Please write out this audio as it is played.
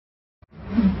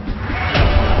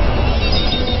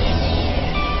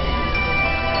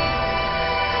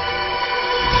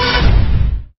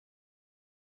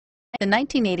The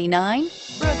 1989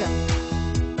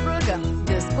 Brougham. Brougham,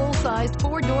 this full-sized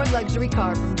four-door luxury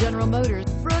car from General Motors.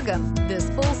 Brougham, this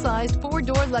full-sized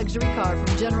four-door luxury car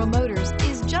from General Motors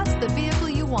is just the vehicle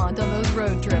you want on those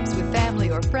road trips with family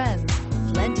or friends.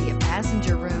 Plenty of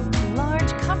passenger room,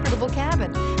 large comfortable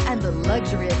cabin, and the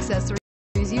luxury accessories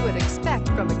you would expect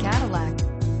from a Cadillac.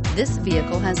 This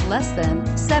vehicle has less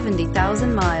than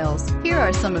 70,000 miles. Here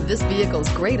are some of this vehicle's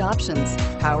great options: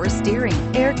 power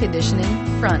steering, air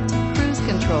conditioning, front, cruise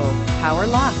control, power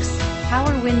locks,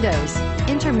 power windows,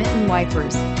 intermittent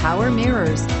wipers, power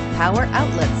mirrors, power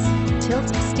outlets,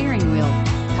 tilt steering wheel,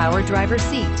 power driver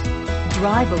seat.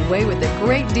 Drive away with a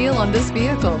great deal on this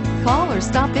vehicle. Call or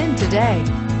stop in today.